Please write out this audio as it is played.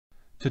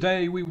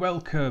Today we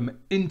welcome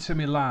Inter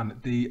Milan,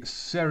 the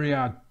Serie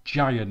A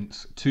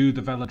giants, to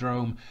the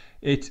Velodrome.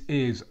 It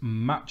is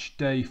match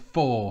day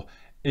 4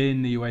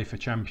 in the UEFA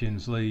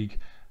Champions League.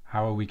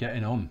 How are we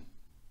getting on?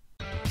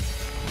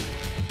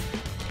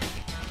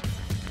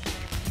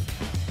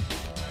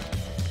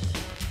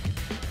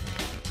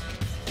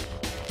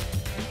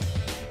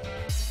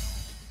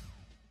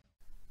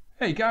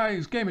 Hey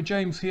guys,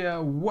 GamerJames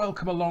here.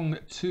 Welcome along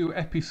to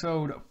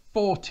episode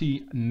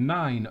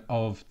 49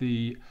 of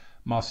the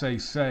Marseille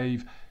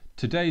save.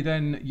 Today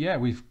then,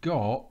 we've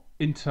got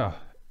Inter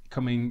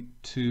coming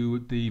to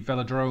the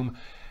Velodrome.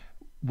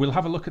 We'll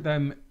have a look at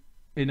them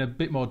in a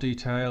bit more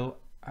detail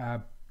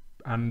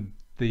and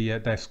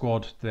their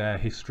squad, their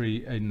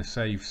history in the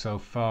save so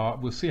far.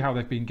 We'll see how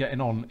they've been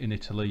getting on in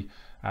Italy,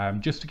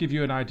 just to give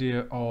you an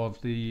idea of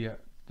the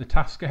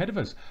task ahead of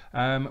us.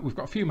 We've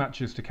got a few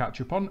matches to catch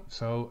up on,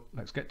 so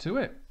let's get to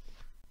it.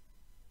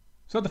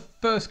 So the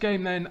first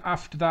game then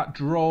after that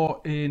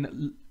draw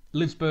in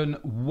Lisbon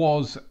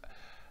was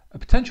a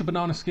potential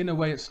banana skin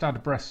away at Stade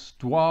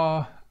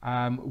Brestois.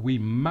 We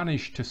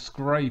managed to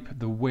scrape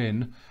the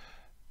win.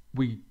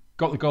 We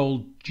got the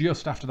goal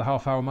just after the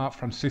half-hour mark,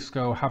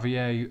 Francisco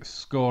Javier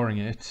scoring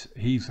it.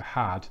 He's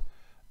had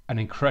an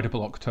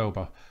incredible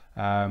October.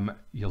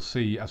 You'll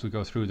see as we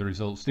go through the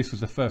results. This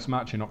was the first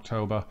match in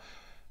October,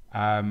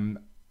 and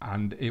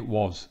it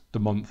was the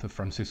month of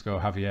Francisco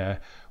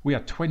Javier. We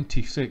had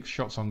 26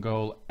 shots on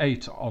goal,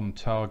 8 on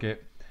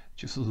target.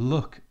 Just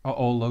look at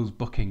all those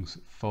bookings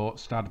for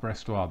Stade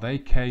Brestois. They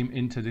came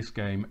into this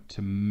game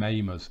to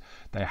maim us.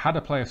 They had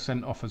a player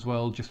sent off as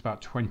well, just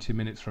about 20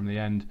 minutes from the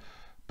end,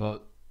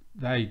 but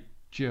they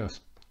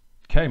just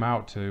came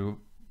out to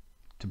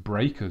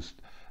break us.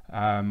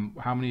 How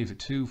many is it?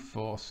 2,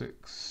 4,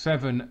 6,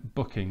 7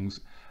 bookings,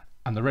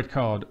 and the red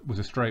card was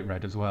a straight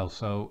red as well.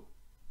 So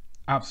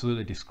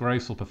absolutely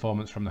disgraceful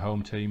performance from the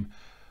home team.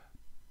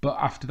 But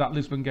after that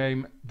Lisbon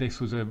game, this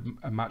was a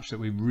match that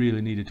we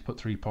really needed to put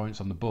 3 points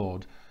on the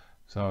board.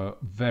 So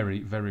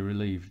very, very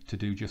relieved to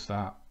do just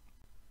that.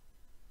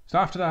 So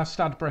after that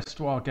Stade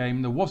Brestois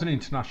game, there was an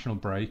international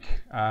break.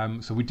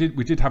 So we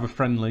did have a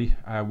friendly.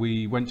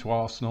 We went to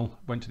Arsenal,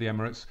 went to the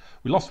Emirates.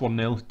 We lost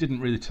 1-0, didn't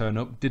really turn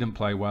up, didn't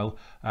play well.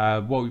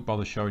 Won't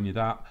bother showing you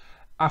that.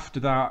 After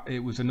that,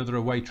 it was another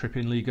away trip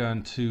in Ligue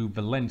 1 to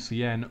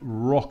Valenciennes,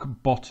 rock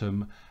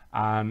bottom,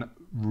 and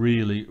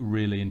really,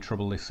 really in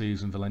trouble this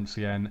season,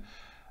 Valenciennes.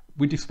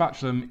 We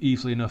dispatched them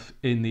easily enough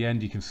in the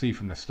end. You can see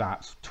from the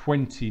stats,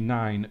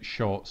 29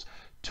 shots,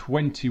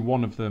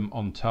 21 of them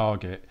on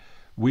target.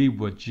 We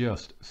were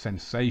just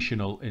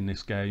sensational in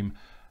this game.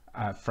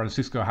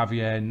 Francisco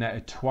Javier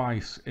netted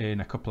twice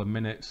in a couple of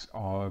minutes,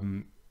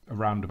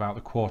 around about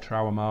the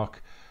quarter-hour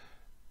mark.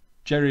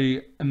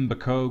 Jerry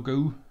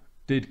Mbakogu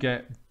did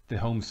get the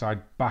home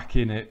side back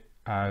in it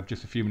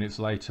just a few minutes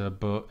later,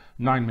 but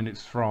 9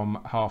 minutes from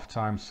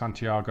half-time,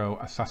 Santiago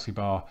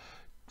Asasibar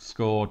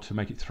scored to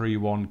make it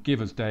 3-1,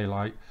 give us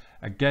daylight.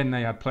 Again,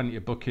 they had plenty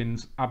of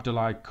bookings.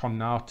 Abdoulaye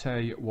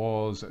Konate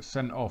was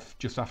sent off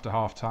just after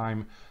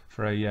half-time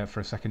for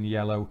a second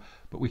yellow,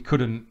 but we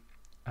couldn't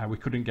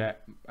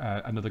get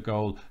another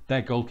goal.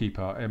 Their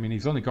goalkeeper, I mean,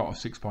 he's only got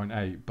a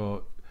 6.8,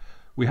 but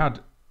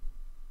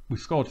we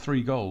scored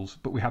 3 goals,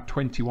 but we had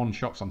 21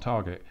 shots on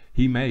target.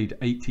 He made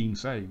 18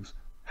 saves.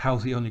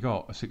 How's he only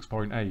got a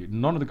 6.8?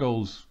 None of the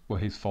goals were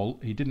his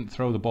fault. He didn't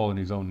throw the ball in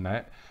his own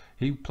net.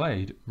 He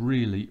played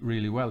really,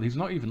 really well. He's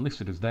not even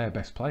listed as their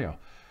best player.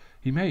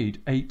 He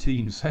made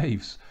 18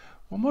 saves.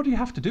 Well, what do you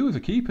have to do as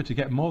a keeper to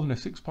get more than a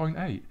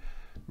 6.8?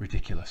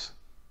 Ridiculous.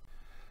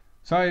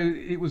 So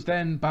it was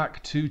then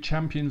back to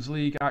Champions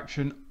League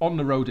action on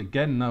the road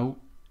again though,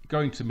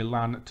 going to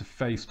Milan to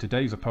face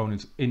today's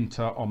opponents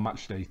Inter on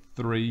match day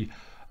 3,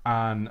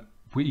 and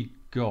we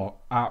got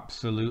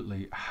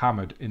absolutely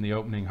hammered in the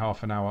opening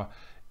half an hour.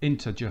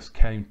 Inter just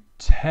came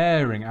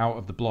tearing out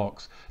of the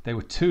blocks. They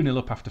were 2-0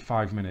 up after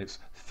 5 minutes,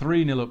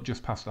 3-0 up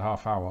just past the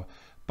half hour.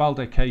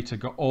 Balde Keita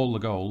got all the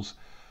goals.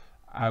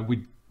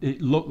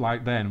 It looked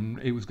like then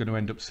it was going to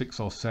end up 6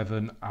 or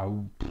 7. I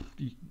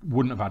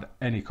wouldn't have had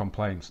any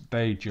complaints.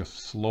 They just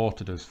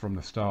slaughtered us from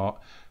the start.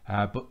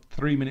 But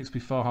 3 minutes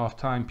before half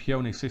time,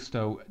 Pione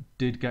Sisto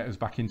did get us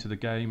back into the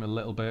game a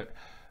little bit.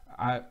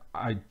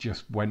 I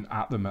just went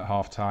at them at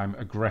half-time,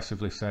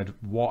 aggressively said,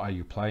 what are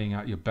you playing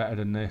at? You're better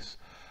than this.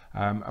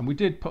 And we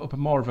did put up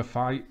more of a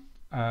fight.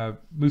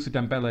 Moussa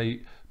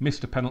Dembele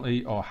missed a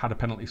penalty, or had a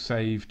penalty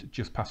saved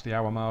just past the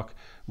hour mark,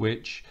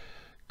 which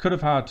could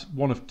have had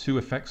one of 2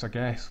 effects, I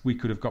guess. We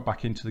could have got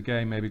back into the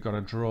game, maybe got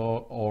a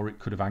draw, or it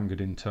could have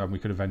angered Inter and we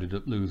could have ended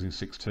up losing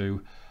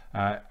 6-2.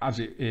 As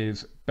it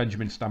is,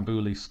 Benjamin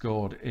Stambouli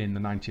scored in the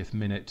 90th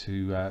minute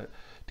to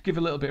give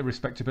a little bit of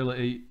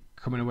respectability.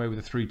 Coming away with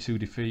a 3-2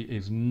 defeat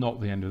is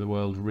not the end of the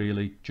world,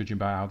 really, judging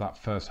by how that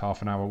first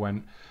half an hour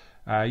went.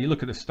 You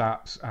look at the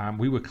stats,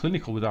 we were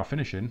clinical with our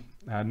finishing.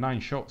 9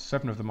 shots,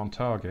 7 of them on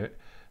target,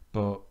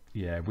 but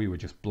yeah, we were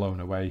just blown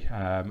away.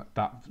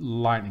 That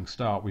lightning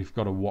start, we've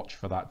got to watch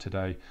for that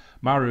today.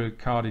 Mario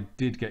Icardi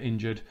did get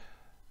injured.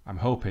 I'm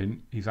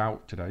hoping he's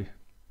out today.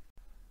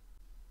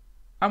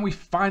 And we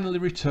finally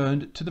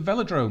returned to the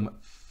Velodrome.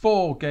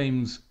 4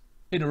 games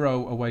in a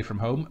row away from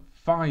home,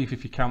 5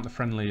 if you count the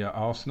friendly at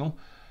Arsenal.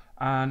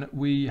 And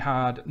we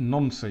had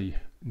Nancy.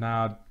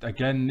 Now,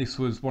 again, this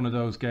was one of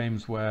those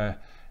games where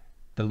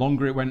the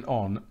longer it went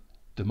on,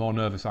 the more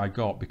nervous I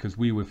got, because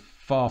we were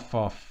far,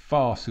 far,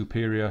 far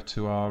superior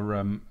to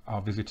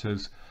our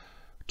visitors.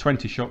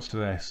 20 shots to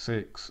their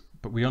 6,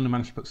 but we only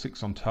managed to put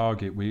 6 on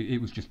target.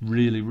 It was just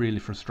really, really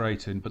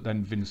frustrating. But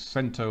then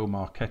Vincento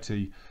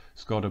Marchetti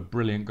scored a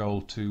brilliant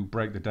goal to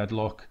break the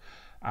deadlock,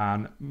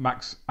 and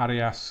Max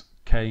Arias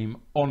came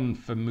on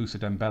for Moussa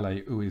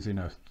Dembele, who is in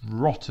a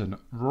rotten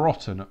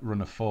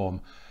run of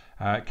form.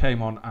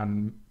 Came on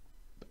and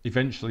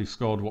eventually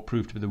scored what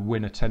proved to be the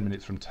winner 10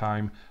 minutes from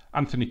time.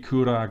 Anthony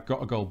Cura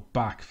got a goal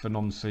back for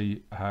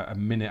Nancy a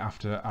minute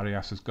after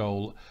Arias's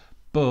goal.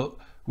 But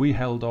we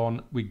held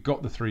on, we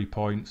got the 3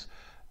 points,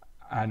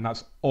 and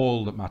that's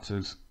all that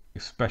matters,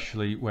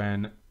 especially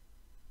when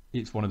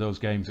it's one of those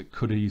games that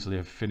could easily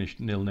have finished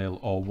 0-0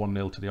 or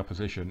 1-0 to the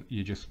opposition.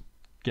 You just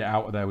get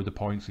out of there with the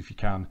points if you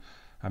can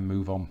and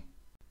move on.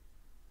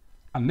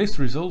 And this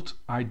result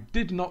I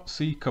did not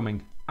see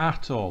coming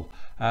at all.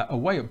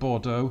 Away at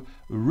Bordeaux,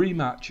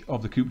 rematch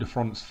of the Coupe de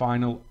France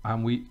final,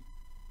 and we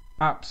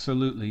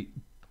absolutely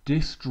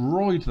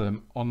destroyed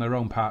them on their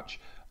own patch.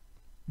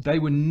 They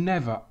were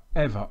never,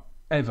 ever,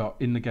 ever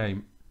in the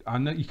game. I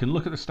know you can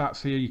look at the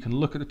stats here, you can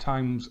look at the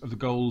times of the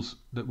goals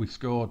that we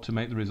scored to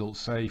make the result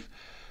safe.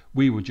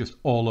 We were just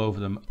all over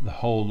them the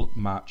whole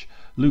match.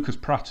 Lucas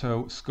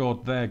Prato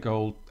scored their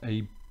goal.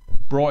 He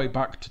brought it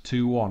back to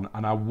 2-1,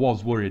 and I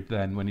was worried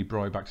then when he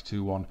brought it back to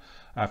 2-1.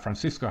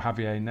 Francisco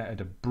Javier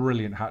netted a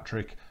brilliant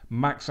hat-trick.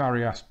 Max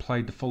Arias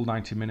played the full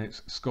 90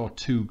 minutes, scored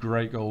 2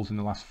 great goals in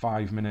the last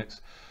 5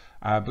 minutes.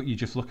 But you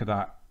just look at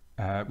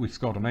that. We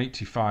scored on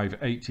 85,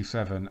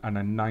 87, and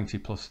then 90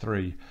 plus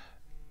 3.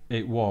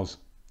 It was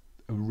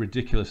a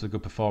ridiculously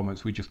good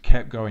performance. We just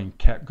kept going,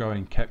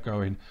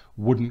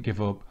 wouldn't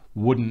give up,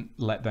 wouldn't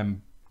let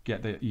them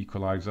get the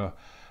equaliser.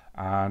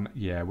 And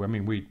yeah, I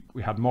mean, we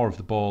had more of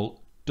the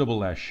ball,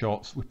 double their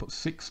shots. We put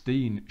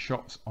 16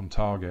 shots on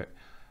target.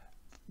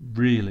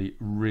 Really,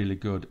 really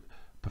good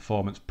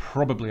performance.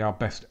 Probably our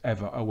best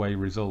ever away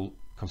result,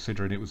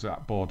 considering it was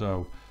at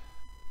Bordeaux.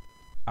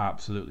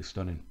 Absolutely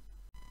stunning.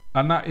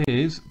 And that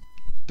is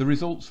the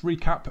results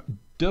recap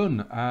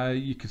done.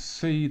 You can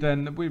see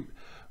then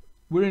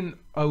we're in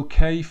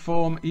okay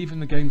form.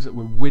 Even the games that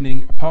we're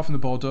winning, apart from the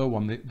Bordeaux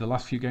one, the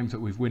last few games that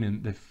we've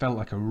winning, they felt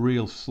like a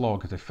real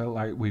slog. They felt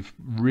like we've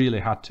really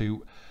had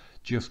to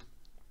just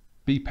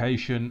be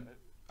patient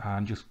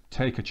and just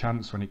take a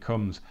chance when it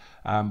comes.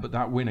 But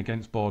that win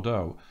against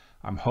Bordeaux,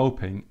 I'm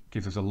hoping,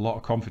 gives us a lot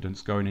of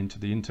confidence going into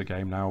the Inter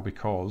game now,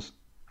 because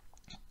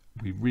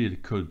we really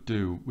could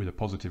do with a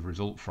positive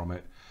result from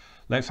it.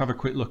 Let's have a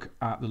quick look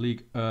at the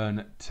Ligue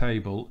 1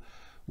 table.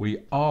 We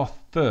are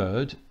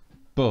 3rd,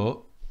 but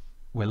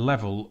we're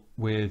level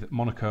with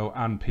Monaco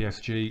and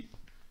PSG.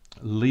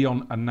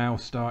 Lyon are now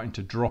starting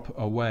to drop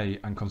away,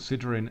 and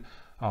considering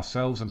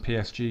ourselves and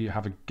PSG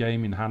have a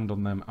game in hand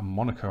on them and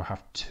Monaco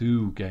have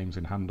 2 games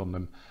in hand on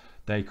them,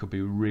 they could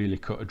be really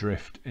cut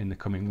adrift in the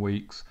coming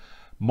weeks.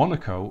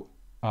 Monaco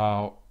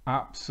are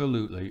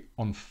absolutely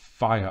on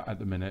fire at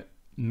the minute.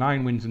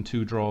 9 wins and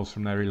 2 draws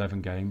from their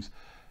 11 games.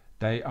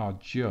 They are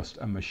just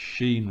a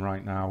machine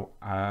right now,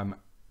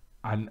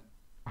 and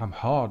I'm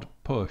hard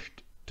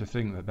pushed to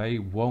think that they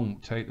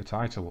won't take the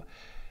title.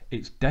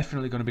 It's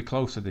definitely going to be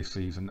closer this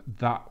season,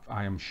 that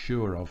I am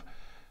sure of.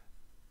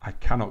 I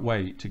cannot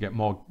wait to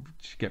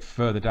get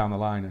further down the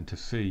line and to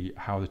see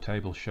how the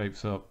table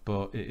shapes up,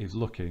 but it is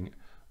looking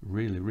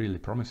really, really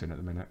promising at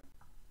the minute.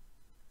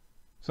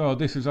 So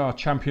this is our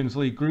Champions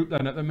League group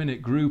then at the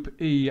minute.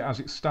 Group E as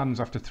it stands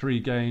after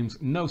 3 games.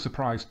 No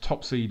surprise,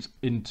 top seeds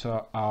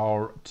Inter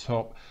are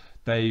top.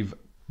 They've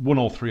won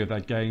all 3 of their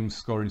games,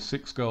 scoring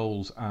 6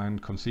 goals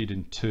and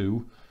conceding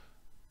 2.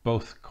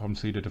 Both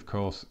conceded, of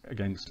course,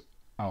 against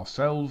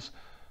ourselves.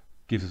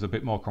 Gives us a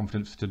bit more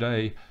confidence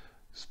today.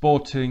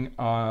 Sporting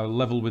are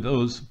level with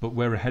us, but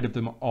we're ahead of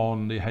them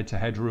on the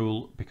head-to-head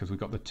rule because we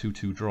got the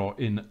 2-2 draw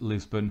in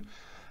Lisbon.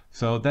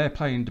 So they're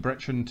playing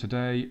Debrecen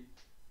today.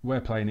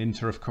 We're playing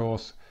Inter, of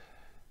course.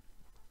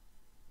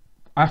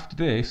 After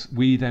this,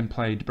 we then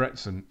play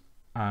Debrecen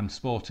and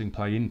Sporting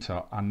play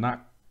Inter, and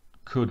that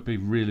could be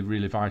really,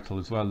 really vital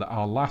as well. That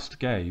our last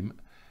game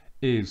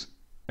is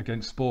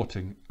against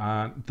Sporting,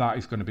 and that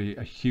is going to be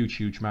a huge,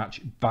 huge match.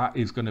 That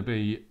is going to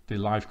be the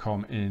live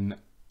com in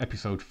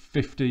episode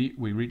 50.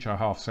 We reach our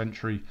half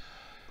century.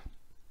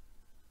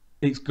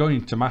 It's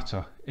going to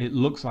matter. It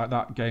looks like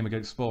that game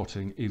against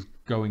Sporting is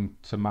going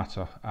to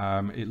matter.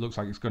 It looks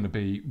like it's going to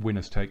be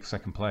winners take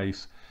second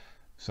place.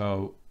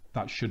 So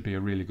that should be a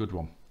really good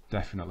one.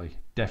 Definitely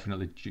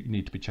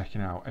need to be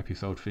checking out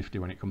episode 50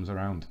 when it comes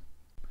around.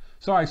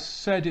 So I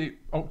said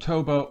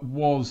October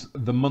was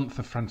the month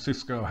of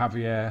Francisco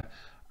Javier,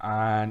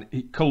 and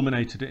it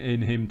culminated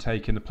in him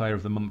taking the Player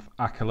of the Month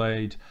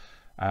accolade.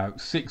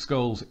 6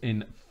 goals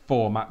in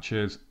 4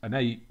 matches, an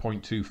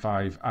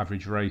 8.25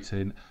 average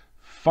rating.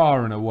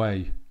 Far and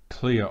away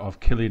clear of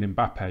Kylian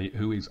Mbappe,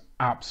 who is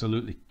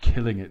absolutely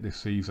killing it this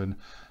season,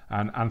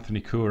 and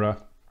Anthony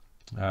Cura,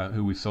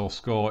 who we saw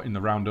score in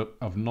the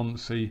roundup of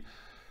Nancy.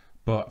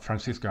 But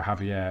Francisco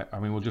Javier, I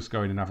mean, we'll just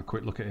go in and have a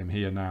quick look at him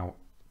here now.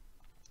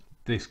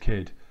 This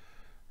kid,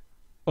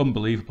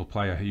 unbelievable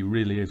player, he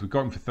really is. We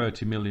got him for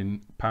 £30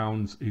 million.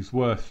 He's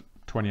worth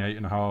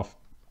 28.5.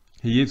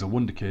 He is a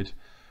wonder kid.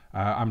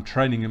 I'm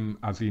training him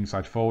as the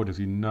inside forward, as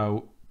you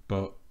know,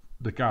 but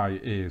the guy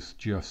is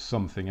just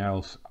something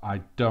else.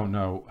 I don't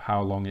know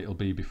how long it'll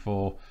be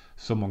before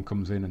someone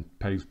comes in and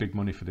pays big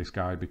money for this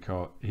guy,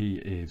 because he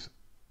is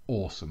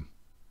awesome.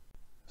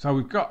 So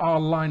we've got our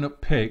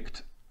lineup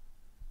picked,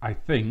 I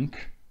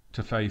think,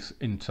 to face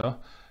Inter.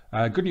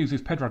 Good news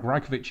is Predrag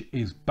Rajkovic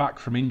is back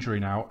from injury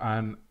now,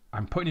 and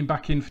I'm putting him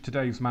back in for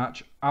today's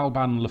match.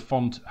 Alban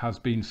Lafont has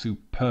been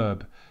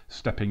superb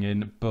stepping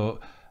in, but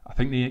I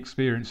think the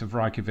experience of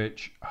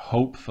Rajkovic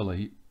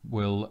hopefully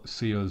will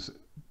see us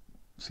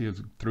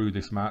through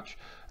this match.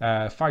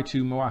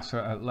 Faitu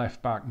Mouassa at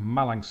left back,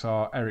 Malang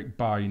Sarr, Eric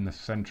Bailly in the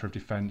centre of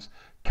defence,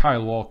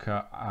 Kyle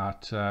Walker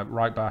at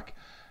right back.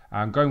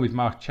 I'm going with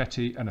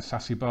Marchetti and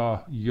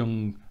Asasibar,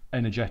 young,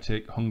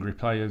 energetic, hungry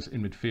players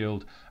in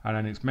midfield, and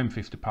then it's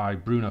Memphis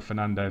Depay, Bruno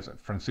Fernandes,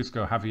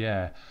 Francisco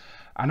Javier,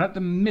 and at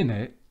the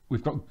minute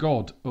we've got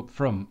God up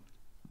front,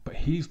 but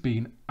he's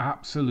been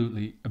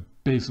absolutely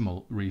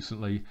abysmal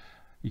recently.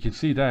 You can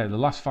see there the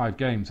last 5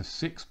 games, a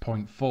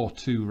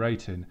 6.42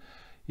 rating.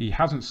 He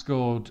hasn't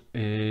scored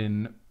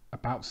in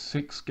about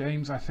 6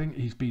 games, I think.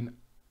 He's been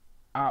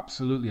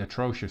absolutely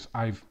atrocious.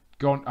 I've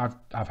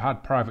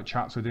had private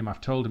chats with him.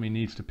 I've told him he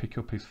needs to pick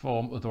up his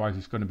form, otherwise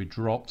he's going to be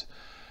dropped.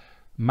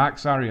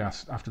 Max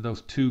Arias, after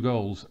those 2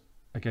 goals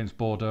against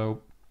Bordeaux,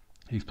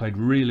 he's played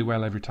really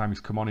well every time he's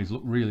come on. He's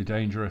looked really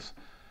dangerous.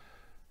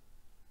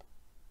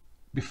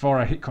 Before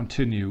I hit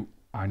continue,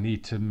 I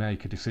need to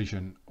make a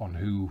decision on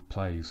who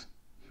plays.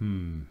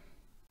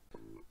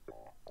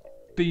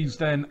 These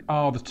then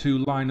are the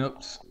 2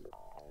 lineups.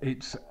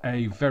 It's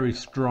a very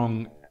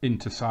strong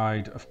Inter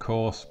side, of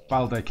course.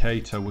 Balde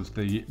Keita was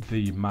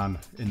the man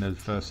in the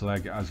first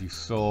leg, as you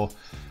saw.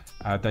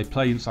 They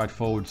play inside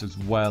forwards as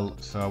well,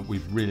 so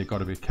we've really got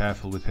to be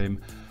careful with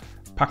him.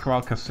 Paco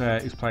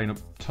Alcacer is playing up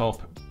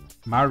top.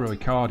 Mauro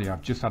Icardi,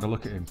 I've just had a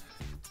look at him.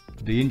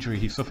 The injury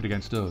he suffered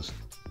against us,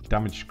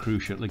 damaged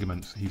cruciate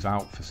ligaments. He's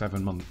out for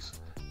 7 months.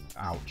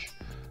 Ouch.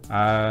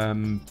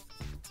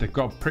 They've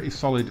got a pretty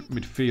solid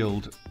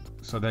midfield,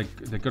 so they're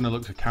going to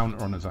look to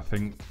counter on us, I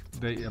think.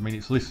 I mean,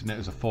 it's listing it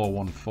as a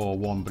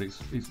 4-1-4-1, but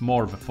it's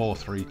more of a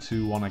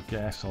 4-3-2-1, I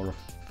guess, or a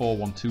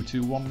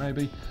 4-1-2-2-1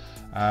 maybe.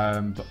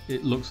 But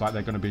it looks like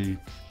they're going to be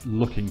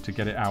looking to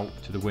get it out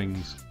to the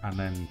wings and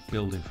then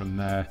building from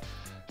there.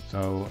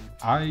 So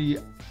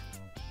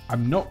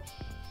I'm not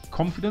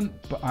confident,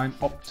 but I'm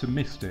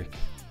optimistic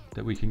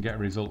that we can get a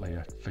result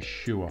here for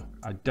sure.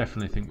 I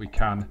definitely think we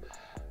can.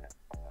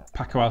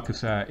 Paco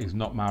Alcacer is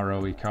not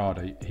Mauro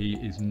Icardi. He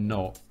is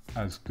not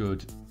as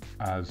good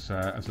as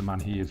the man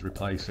he is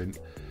replacing.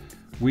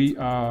 We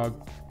are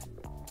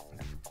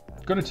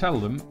going to tell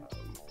them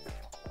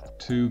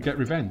to get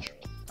revenge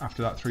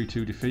after that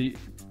 3-2 defeat.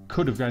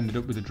 Could have ended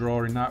up with a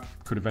draw in that,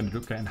 could have ended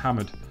up getting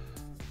hammered.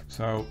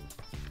 So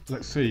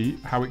let's see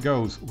how it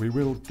goes. We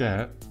will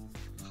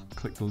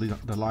click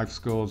the live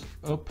scores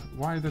up.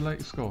 Why are the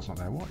latest scores not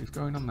there? What is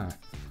going on there?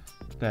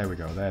 There we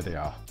go, there they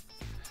are.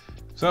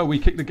 So we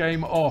kick the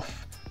game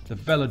off. The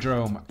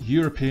Velodrome,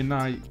 European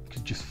night,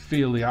 could just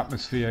feel the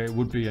atmosphere. It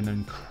would be an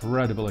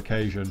incredible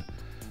occasion.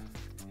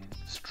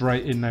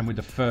 Straight in then with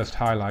the first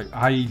highlight.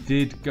 I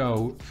did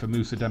go for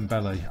Moussa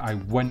Dembele. I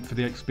went for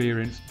the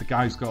experience. The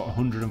guy's got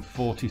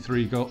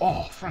 143 goals.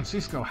 Oh,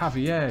 Francisco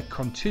Javier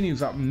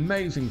continues that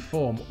amazing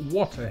form.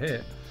 What a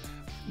hit.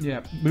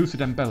 Yeah, Moussa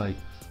Dembele,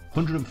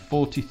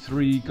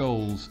 143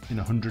 goals in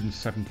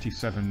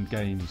 177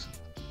 games.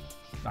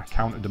 I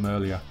counted them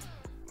earlier.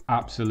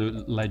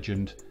 Absolute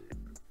legend.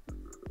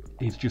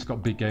 He's just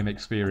got big game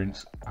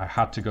experience. I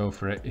had to go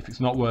for it. If it's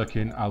not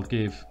working, I'll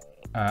give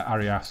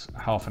Arias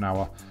half an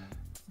hour.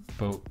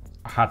 But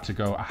I had to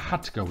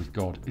go with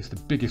God. It's the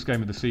biggest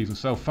game of the season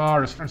so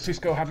far, as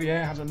Francisco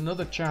Javier has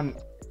another chance.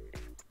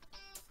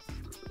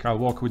 Kyle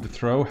Walker with the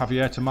throw.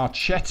 Javier to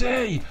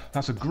Marchetti.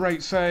 That's a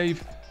great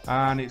save.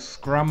 And it's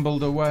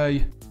scrambled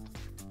away.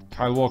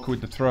 Kyle Walker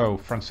with the throw.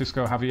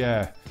 Francisco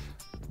Javier.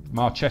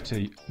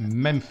 Marchetti.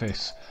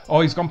 Memphis. Oh,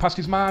 he's gone past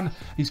his man.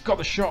 He's got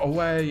the shot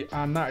away.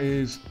 And that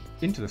is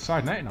into the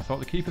side netting. I thought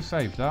the keeper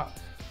saved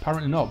that.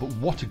 Apparently not. But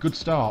what a good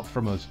start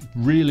from us.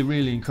 Really,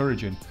 really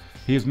encouraging.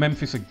 Here's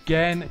Memphis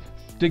again.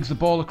 Digs the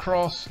ball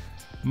across.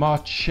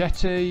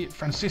 Marchetti.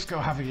 Francisco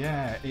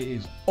Javier. It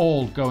is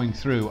all going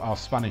through our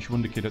Spanish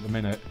wonder kid at the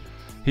minute.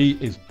 He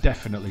is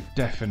definitely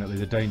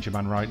the danger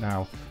man right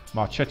now.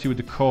 Marchetti with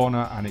the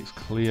corner, and it's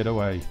cleared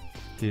away.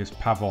 Here's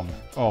Pavon.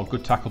 Oh,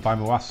 good tackle by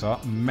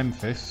Mouassa.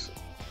 Memphis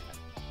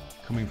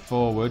coming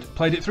forward.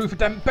 Played it through for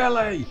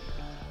Dembele.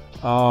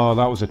 Oh,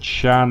 that was a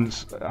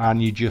chance. And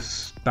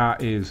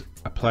that is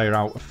a player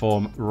out of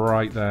form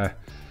right there.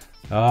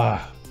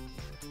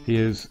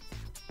 Here's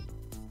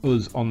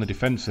us on the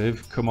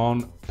defensive. Come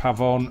on.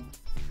 Pavon.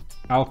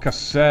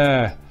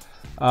 Alcacer.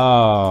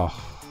 Oh.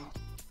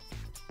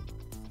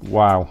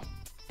 Wow.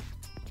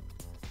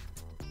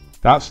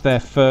 That's their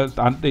first,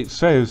 and it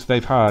says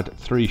they've had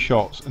 3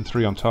 shots and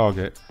 3 on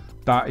target.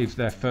 That is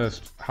their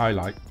first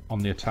highlight on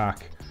the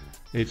attack.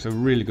 It's a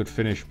really good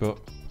finish, but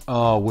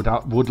oh,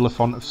 would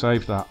Lafont have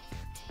saved that?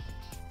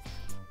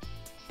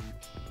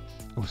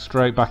 Oh,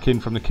 straight back in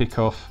from the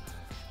kickoff.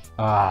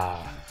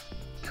 Ah,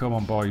 come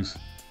on, boys.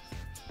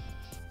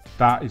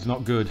 That is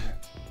not good.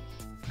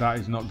 That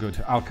is not good.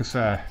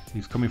 Alcacer,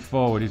 he's coming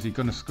forward. Is he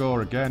going to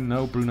score again?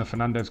 No, Bruno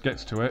Fernandes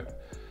gets to it.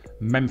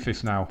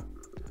 Memphis now.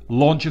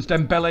 Launches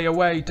Dembele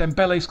away.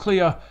 Dembele's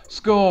clear.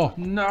 Score.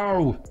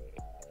 No.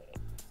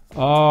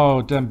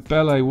 Oh,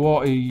 Dembele,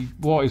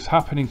 what is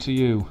happening to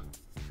you?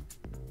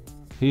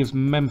 Here's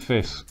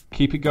Memphis.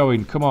 Keep it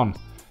going. Come on.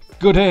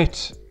 Good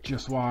hit.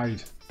 Just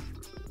wide.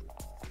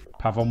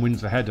 Pavon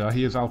wins the header.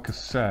 Here's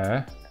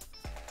Alcacer.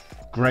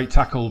 Great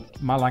tackle.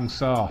 Malang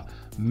Sarr.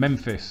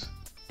 Memphis.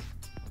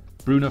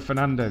 Bruno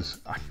Fernandes.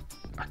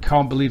 I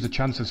can't believe the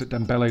chances that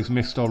Dembele's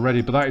missed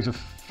already, but that is a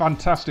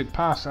fantastic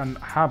pass, and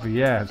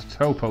Javier has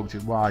toe poked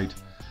it wide.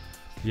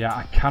 Yeah,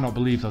 I cannot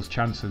believe those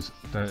chances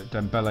that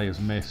Dembele has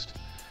missed.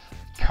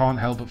 Can't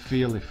help but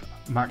feel if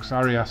Max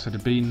Arias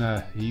had been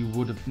there, he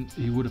would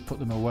have put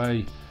them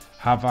away.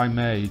 Have I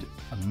made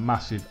a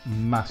massive,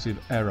 massive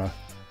error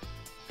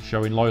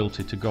showing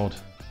loyalty to God?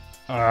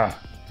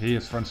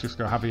 Here's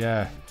Francisco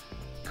Javier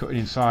cutting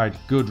inside.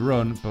 Good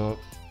run, but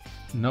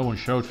no one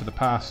showed for the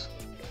pass.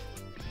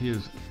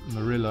 Here's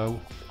Murillo.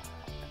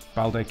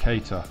 Balde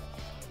Keita.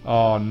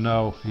 Oh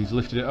no, he's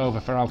lifted it over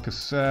for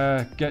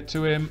Alcacer. Get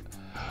to him.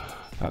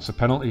 That's a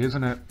penalty,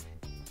 isn't it?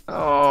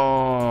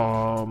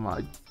 Oh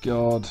my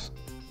God.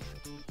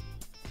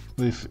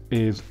 This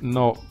is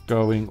not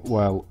going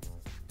well.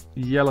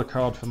 Yellow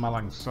card for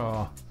Malang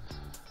Sarr.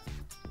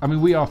 I mean,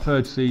 we are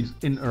 3rd seeds.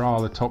 Inter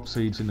are the top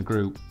seeds in the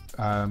group.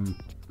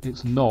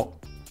 It's not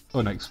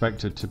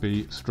unexpected to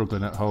be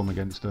struggling at home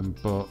against them,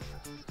 but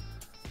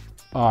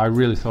I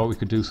really thought we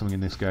could do something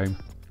in this game.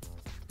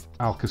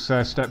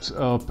 Alcacer steps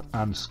up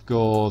and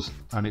scores,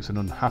 and it's an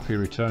unhappy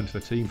return to the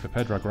team for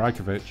Predrag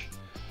Rajkovic.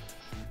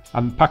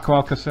 And Paco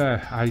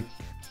Alcacer,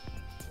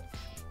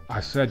 I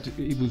said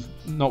it was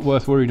not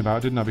worth worrying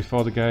about, didn't I,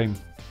 before the game?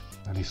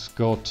 And he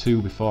scored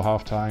 2 before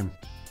half time.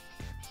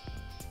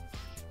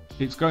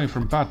 It's going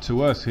from bad to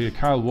worse here.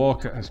 Kyle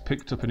Walker has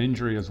picked up an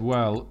injury as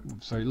well,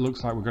 so it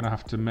looks like we're going to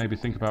have to maybe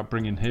think about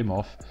bringing him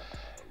off.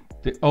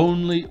 The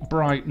only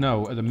bright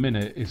note at the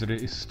minute is that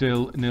it is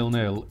still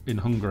 0-0 in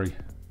Hungary.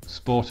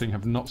 Sporting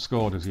have not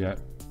scored as yet.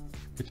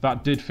 If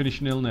that did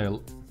finish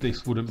 0-0,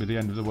 this wouldn't be the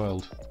end of the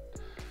world.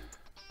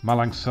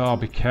 Malang Sarr,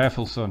 be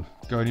careful, son.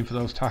 Going in for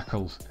those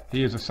tackles.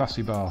 Here's a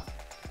sassy bar.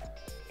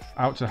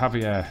 Out to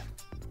Javier.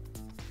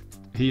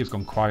 He has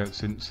gone quiet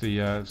since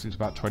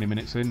about 20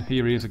 minutes in.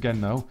 Here he is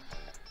again, though.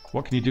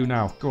 What can you do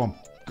now? Go on,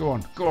 go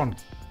on, go on.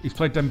 He's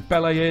played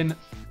Dembele in,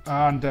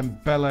 and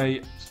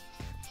Dembele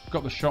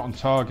got the shot on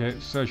target.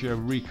 Sergio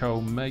Rico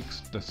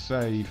makes the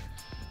save.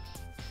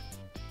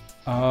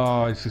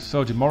 Oh, this is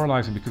so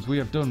demoralising because we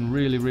have done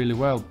really, really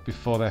well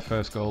before their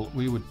first goal.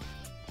 We were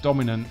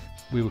dominant,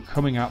 we were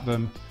coming at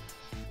them,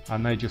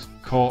 and they just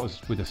caught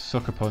us with a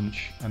sucker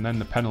punch, and then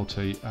the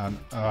penalty, and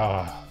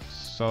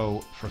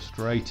so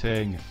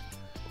frustrating.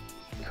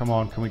 Come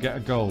on, can we get a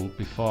goal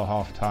before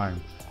half time?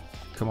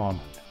 Come on.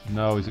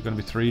 No, is it going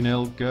to be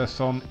 3-0?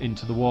 Gerson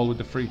into the wall with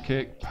the free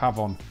kick.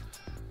 Pavon.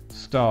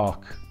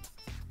 Stark.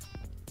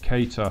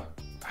 Keita.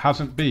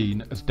 Hasn't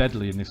been as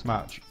deadly in this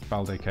match,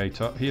 Balde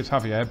Keita. Here's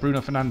Javier. Bruno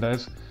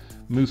Fernandes.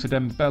 Moussa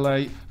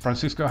Dembele.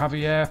 Francisco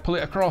Javier. Pull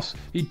it across.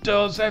 He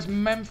does. There's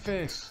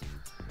Memphis.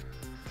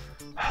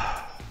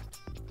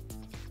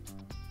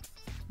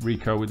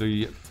 Rico with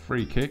the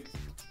free kick.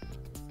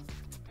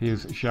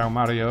 Here's João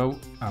Mario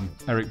and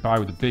Eric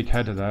Bailly with the big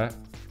header there.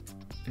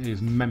 Here's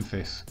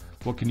Memphis.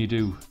 What can you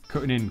do?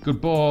 Cutting in.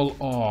 Good ball.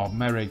 Oh,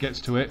 Mere gets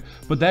to it.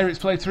 But there it's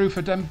played through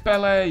for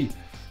Dembele.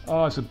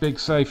 Oh, it's a big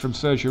save from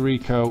Sergio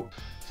Rico.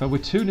 So we're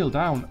 2-0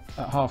 down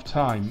at half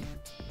time.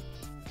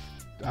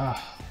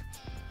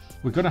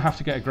 We're going to have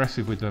to get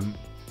aggressive with them.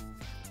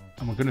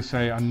 And we're going to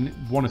say, I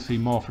want to see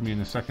more from you in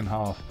the second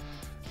half.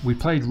 We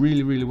played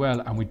really, really well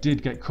and we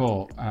did get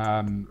caught.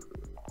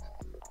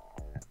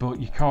 But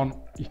you can't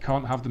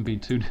have them being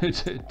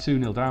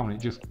 2-0 down. It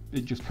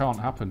just can't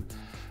happen.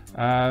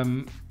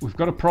 We've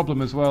got a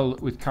problem as well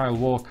with Kyle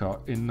Walker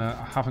in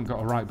I haven't got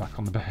a right back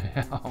on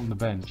the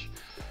bench.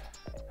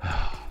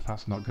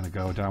 That's not going to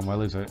go down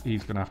well, is it?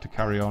 He's going to have to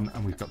carry on,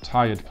 and we've got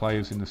tired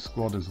players in the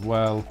squad as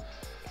well.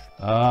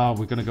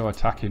 We're going to go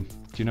attacking.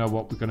 Do you know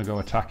what? We're going to go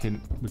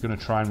attacking. We're going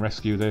to try and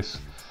rescue this.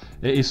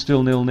 It is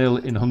still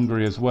 0-0 in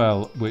Hungary as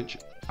well, which,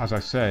 as I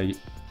say,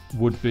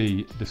 would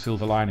be the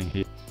silver lining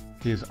here.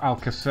 Here's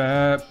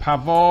Alcacer,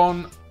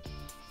 Pavon,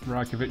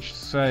 Rajkovic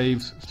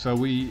saves. So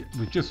we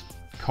just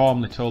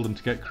calmly told them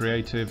to get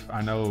creative.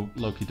 I know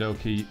Loki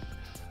Doki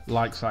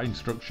likes that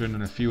instruction,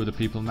 and a few other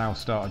people now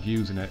started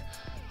using it.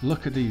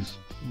 Look at these,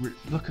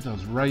 look at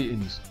those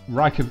ratings.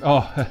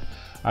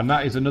 And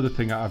that is another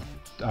thing that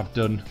I've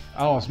done.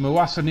 Oh, as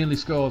Mouassa nearly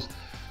scores.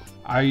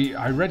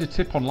 I read a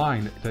tip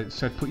online that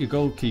said put your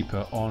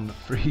goalkeeper on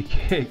free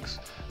kicks.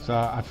 So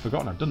I'd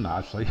forgotten I'd done that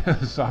actually.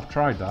 So I've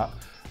tried that.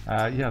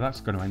 Yeah,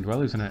 that's going to end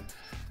well, isn't it?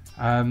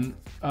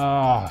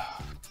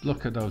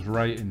 Look at those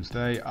ratings.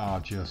 They are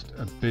just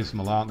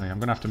abysmal, aren't they? I'm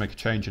going to have to make a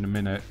change in a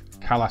minute.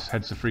 Callas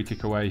heads the free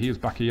kick away. Here's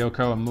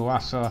Bakayoko and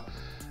Mouassa,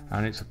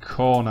 and it's a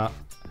corner.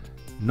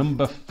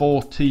 Number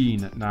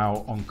 14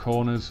 now on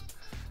corners,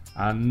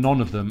 and none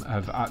of them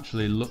have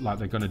actually looked like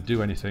they're going to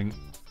do anything.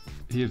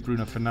 Here's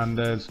Bruno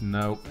Fernandes.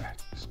 No,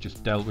 it's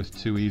just dealt with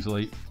too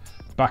easily.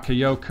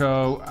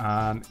 Bakayoko,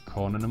 and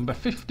corner number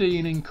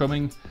 15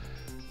 incoming.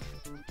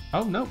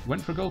 Oh no,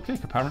 went for a goal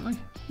kick apparently.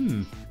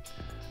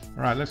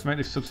 Right, let's make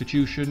this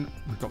substitution.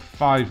 We've got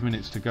 5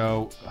 minutes to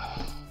go.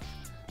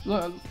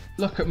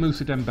 Look at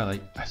Moussa Dembele,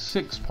 a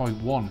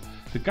 6.1.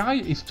 The guy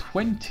is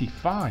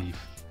 25.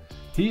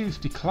 He is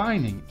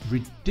declining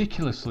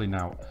ridiculously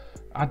now.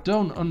 I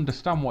don't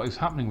understand what is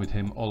happening with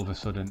him all of a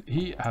sudden.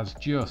 He has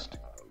just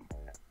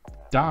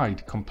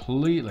died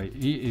completely.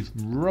 He is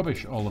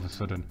rubbish all of a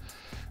sudden.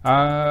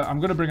 I'm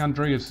going to bring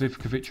Andrea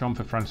Zivkovic on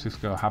for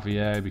Francisco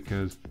Javier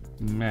because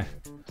meh.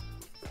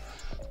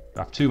 I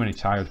have too many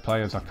tired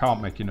players. I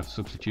can't make enough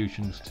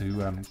substitutions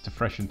to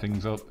freshen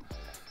things up.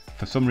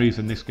 For some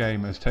reason, this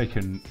game has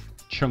taken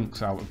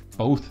chunks out of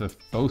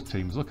both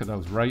teams. Look at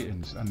those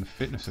ratings and the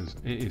fitnesses.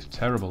 It is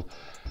terrible.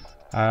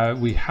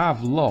 We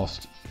have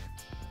lost.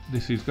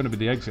 This is going to be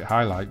the exit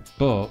highlight,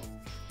 but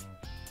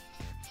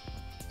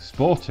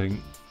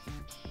Sporting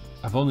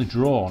have only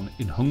drawn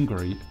in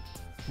Hungary,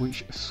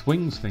 which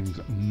swings things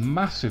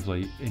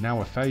massively in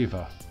our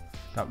favour.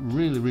 That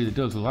really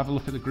does. We'll have a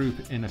look at the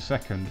group in a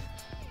second.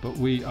 But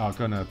we're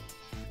gonna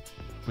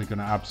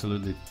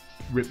absolutely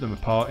rip them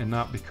apart in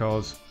that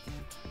because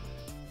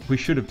we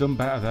should have done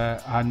better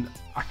there. And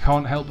I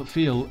can't help but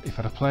feel if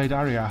I'd have played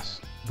Arias,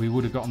 we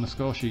would have got on the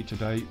score sheet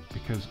today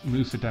because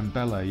Moussa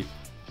Dembele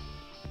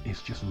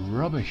is just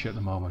rubbish at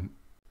the moment.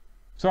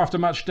 So after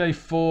match day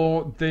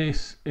 4,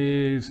 this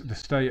is the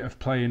state of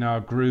play in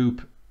our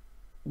group.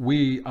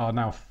 We are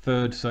now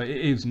third, so it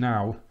is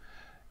now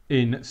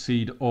in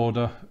seed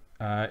order.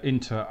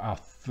 Inter are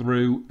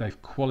through,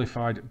 they've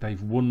qualified,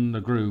 they've won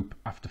the group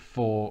after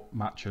 4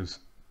 matches,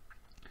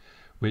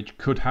 which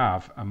could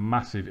have a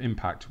massive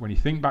impact. When you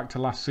think back to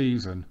last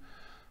season,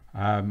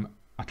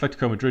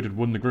 Atletico Madrid had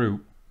won the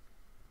group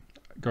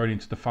going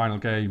into the final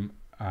game,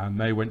 and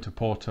they went to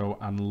Porto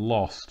and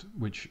lost,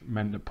 which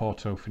meant that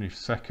Porto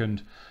finished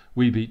second.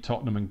 We beat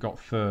Tottenham and got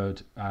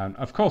third, and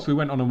of course we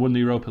went on and won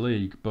the Europa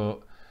League, but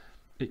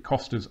it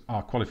cost us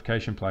our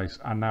qualification place.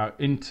 And now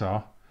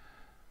Inter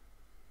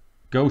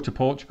go to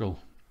Portugal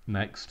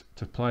next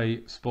to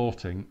play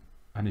Sporting,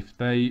 and if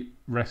they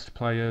rest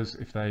players,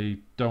 if they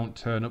don't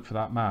turn up for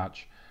that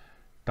match,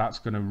 that's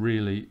going to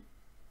really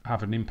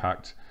have an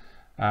impact.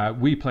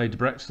 We played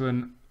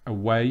Debrecen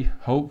away.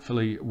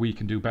 Hopefully we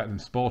can do better than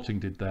Sporting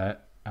did there.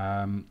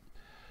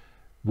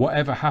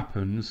 Whatever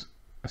happens,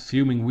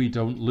 assuming we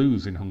don't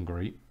lose in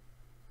Hungary,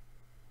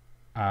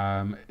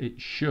 it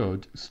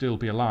should still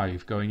be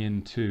alive going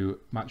into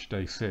match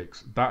day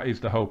 6. That is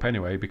the hope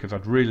anyway, because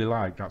I'd really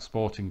like that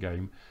Sporting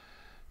game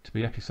to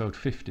be episode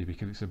 50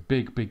 because it's a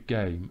big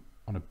game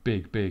on a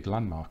big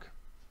landmark.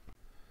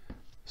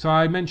 So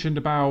I mentioned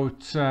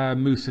about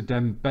Moussa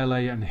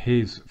Dembele and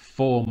his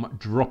form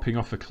dropping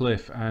off a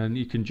cliff, and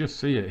you can just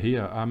see it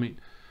here. I mean,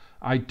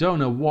 I don't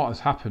know what has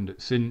happened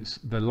since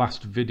the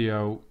last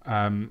video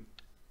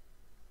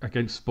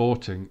against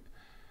Sporting,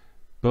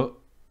 but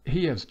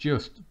he has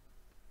just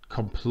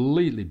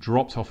completely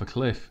dropped off a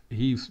cliff.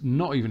 He's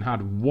not even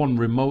had one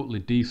remotely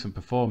decent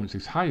performance.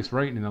 His highest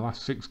rating in the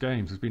last 6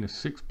 games has been a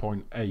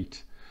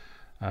 6.8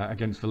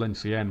 against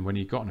Valenciennes when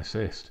he got an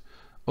assist.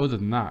 Other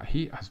than that,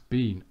 he has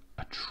been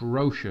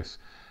atrocious.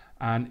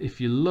 And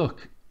if you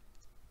look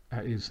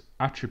at his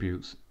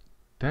attributes,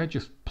 they're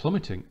just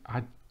plummeting.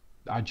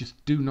 I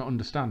just do not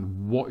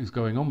understand what is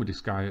going on with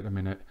this guy at the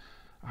minute.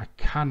 I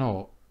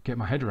cannot get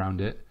my head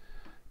around it,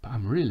 but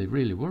I'm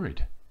really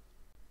worried.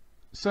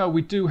 So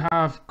we do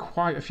have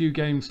quite a few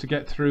games to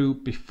get through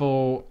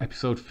before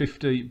episode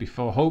 50,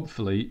 before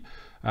hopefully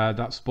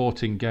that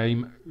Sporting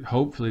game.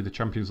 Hopefully the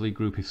Champions League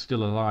group is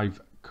still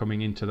alive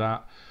coming into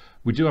that.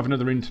 We do have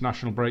another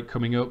international break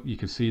coming up. You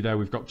can see there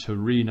we've got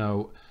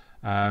Torino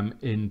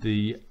in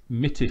the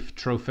Mitif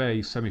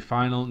Trophy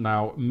semi-final.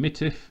 Now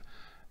Mitif,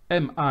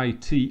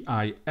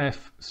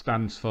 M-I-T-I-F,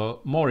 stands for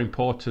more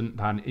important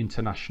than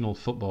international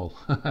football.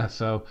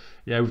 So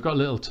yeah, we've got a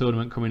little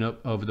tournament coming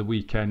up over the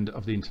weekend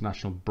of the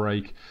international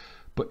break.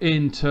 But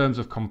in terms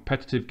of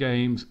competitive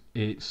games,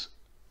 it's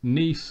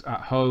Nice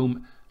at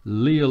home,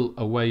 Lille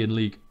away in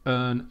Ligue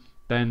 1,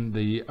 then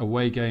the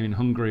away game in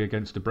Hungary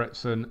against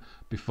Debrecen,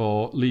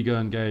 before Ligue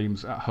 1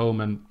 games at home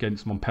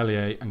against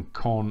Montpellier and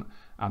Caen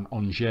and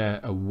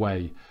Angers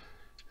away.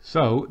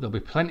 So there'll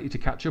be plenty to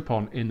catch up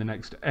on in the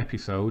next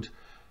episode.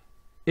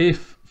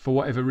 If for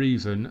whatever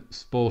reason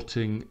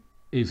Sporting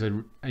is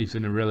an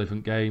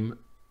irrelevant game,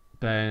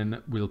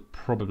 then we'll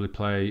probably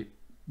play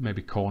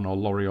maybe Caen or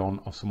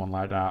Lorient or someone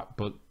like that.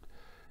 But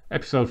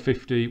episode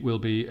 50 will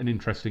be an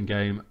interesting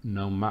game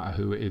no matter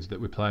who it is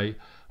that we play.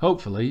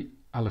 Hopefully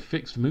I'll have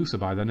fixed Musa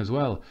by then as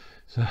well.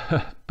 So,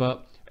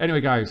 but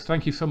anyway guys,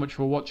 thank you so much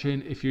for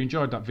watching. If you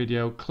enjoyed that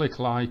video, click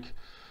like,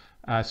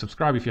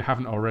 subscribe if you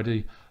haven't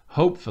already.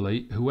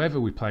 Hopefully whoever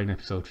we play in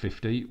episode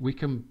 50, we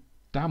can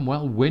damn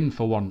well win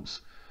for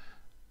once.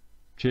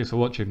 Cheers for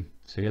watching.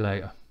 See you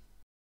later.